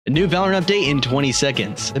A new Valorant update in 20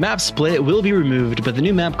 seconds. The map split will be removed, but the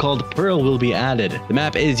new map called Pearl will be added. The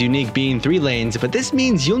map is unique, being 3 lanes, but this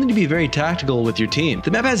means you'll need to be very tactical with your team. The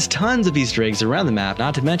map has tons of Easter eggs around the map,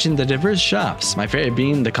 not to mention the diverse shops, my favorite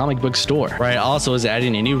being the comic book store. Riot also is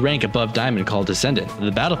adding a new rank above Diamond called Descendant.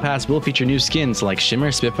 The Battle Pass will feature new skins like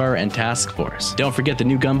Shimmer, Spitfire, and Task Force. Don't forget the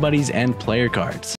new gun buddies and player cards.